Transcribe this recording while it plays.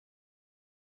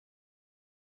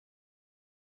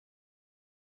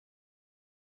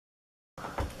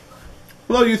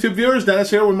Hello YouTube viewers, Dennis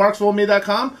here with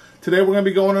MarksvilleandMe.com. Today we're going to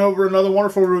be going over another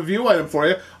wonderful review item for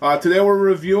you. Today we're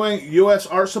reviewing U.S.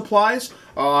 Art Supplies.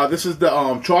 This is the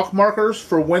chalk markers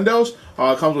for windows.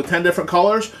 It comes with 10 different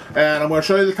colors, and I'm going to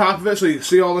show you the top of it so you can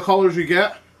see all the colors you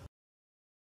get.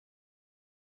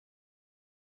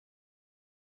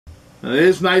 And it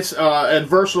is nice and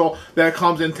versatile that it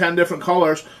comes in 10 different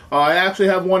colors. I actually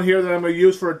have one here that I'm going to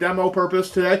use for a demo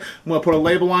purpose today. I'm going to put a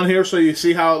label on here so you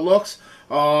see how it looks.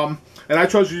 And I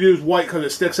chose to use white because it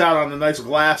sticks out on the nice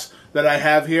glass that I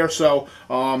have here. So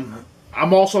I'm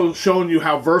also showing you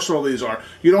how versatile these are.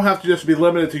 You don't have to just be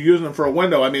limited to using them for a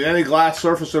window. I mean, any glass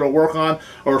surface it'll work on,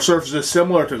 or surfaces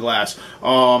similar to glass.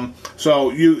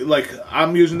 So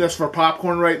I'm using this for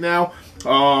popcorn right now.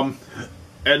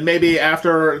 And maybe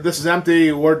after this is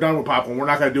empty, we're done with popcorn. We're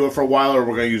not going to do it for a while, or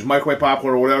we're going to use microwave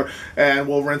popcorn or whatever, and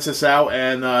we'll rinse this out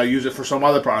and use it for some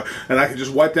other product. And I can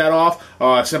just wipe that off.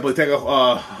 Simply take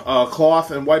a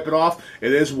cloth and wipe it off.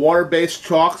 It is water-based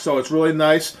chalk, so it's really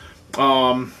nice.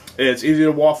 It's easy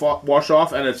to wash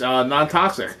off, and it's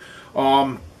non-toxic.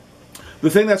 The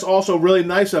thing that's also really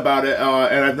nice about it,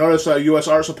 and I've noticed U.S.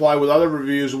 Art Supply with other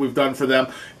reviews we've done for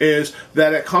them, is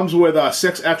that it comes with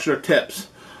 6 extra tips.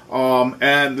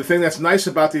 And the thing that's nice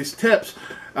about these tips,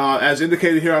 as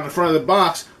indicated here on the front of the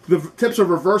box, the tips are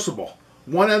reversible.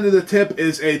 One end of the tip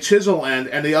is a chisel end,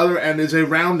 and the other end is a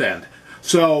round end.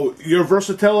 So your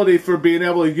versatility for being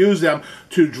able to use them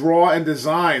to draw and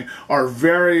design are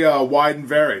very wide and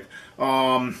varied.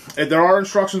 And there are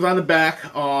instructions on the back,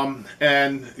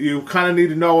 and you kind of need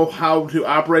to know how to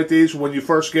operate these when you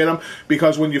first get them,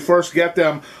 because when you first get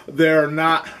them, they're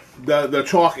not... The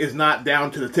chalk is not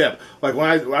down to the tip. Like when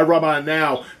I rub on it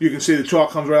now, you can see the chalk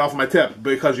comes right off my tip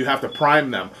because you have to prime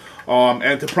them.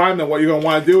 And to prime them, what you're going to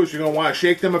want to do is you're going to want to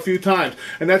shake them a few times.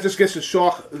 And that just gets the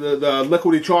chalk, the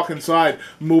liquidy chalk inside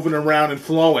moving around and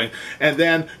flowing. And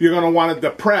then you're going to want to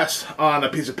depress on a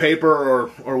piece of paper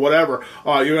or whatever.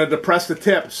 You're going to depress the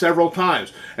tip several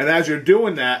times. And as you're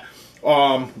doing that,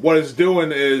 what it's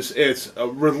doing is it's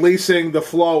releasing the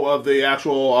flow of the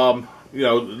actual...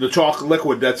 the chalk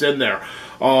liquid that's in there.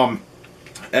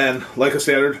 And like a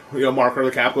standard, marker,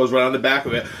 the cap goes right on the back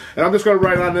of it. And I'm just going to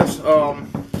write on this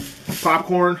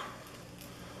popcorn.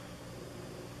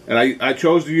 And I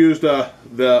chose to use the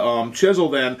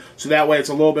chiseled end, so that way it's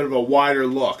a little bit of a wider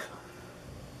look.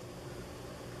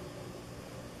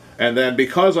 And then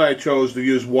because I chose to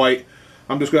use white,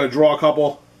 I'm just going to draw a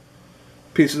couple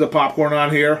pieces of popcorn on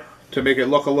here to make it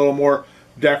look a little more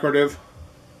decorative.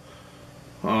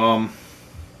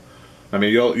 I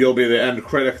mean, you'll be the end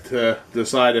critic to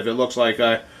decide if it looks like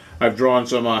I've drawn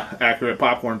some accurate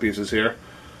popcorn pieces here.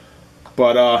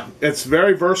 But it's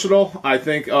very versatile. I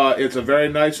think it's a very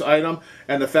nice item,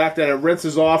 and the fact that it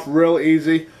rinses off real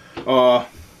easy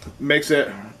makes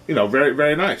it, very,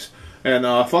 very nice and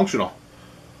functional.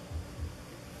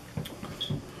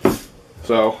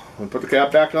 So I'll put the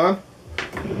cap back on.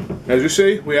 As you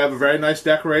see, we have a very nice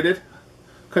decorated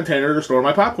container to store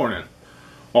my popcorn in.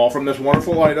 All from this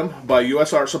wonderful item by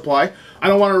U.S. Art Supply. I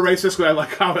don't want to erase this because I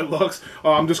like how it looks.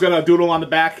 I'm just going to doodle on the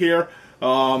back here,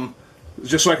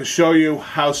 just so I can show you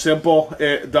how simple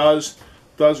it does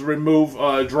remove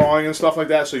drawing and stuff like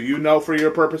that, so for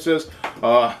your purposes.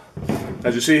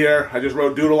 As you see here, I just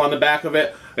wrote doodle on the back of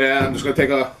it, and I'm just going to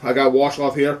take I got a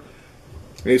washcloth here.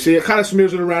 And you see it kind of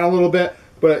smears it around a little bit,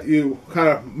 but you kind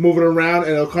of move it around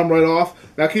and it'll come right off.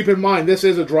 Now keep in mind, this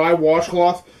is a dry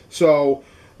washcloth, so...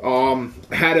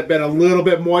 had it been a little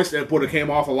bit moist, it would have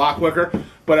came off a lot quicker.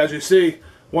 But as you see,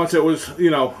 once it was,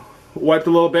 wiped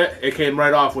a little bit, it came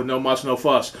right off with no muss, no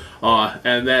fuss.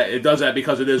 And that it does that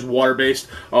because it is water-based,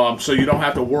 so you don't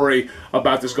have to worry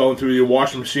about this going through your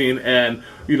washing machine and,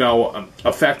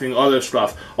 affecting other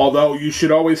stuff. Although you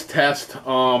should always test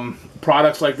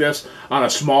products like this on a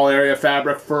small area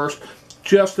fabric first,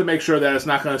 just to make sure that it's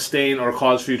not going to stain or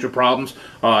cause future problems.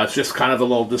 It's just kind of a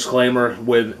little disclaimer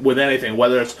with anything,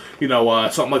 whether it's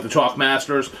something like the Chalk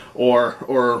Masters or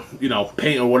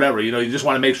paint or whatever. You just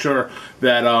want to make sure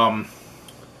that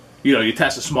you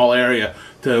test a small area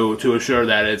to assure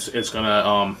that it's going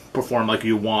to perform like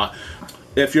you want.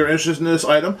 If you're interested in this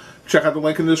item, check out the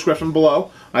link in the description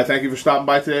below. I thank you for stopping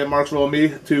by today at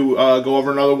MarksvilleandMe to go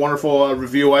over another wonderful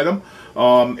review item.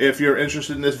 If you're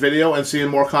interested in this video and seeing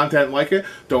more content like it,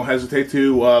 don't hesitate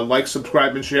to like,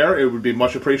 subscribe, and share. It would be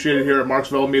much appreciated here at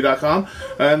MarksvilleandMe.com.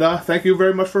 And thank you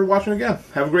very much for watching again.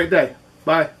 Have a great day.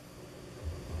 Bye.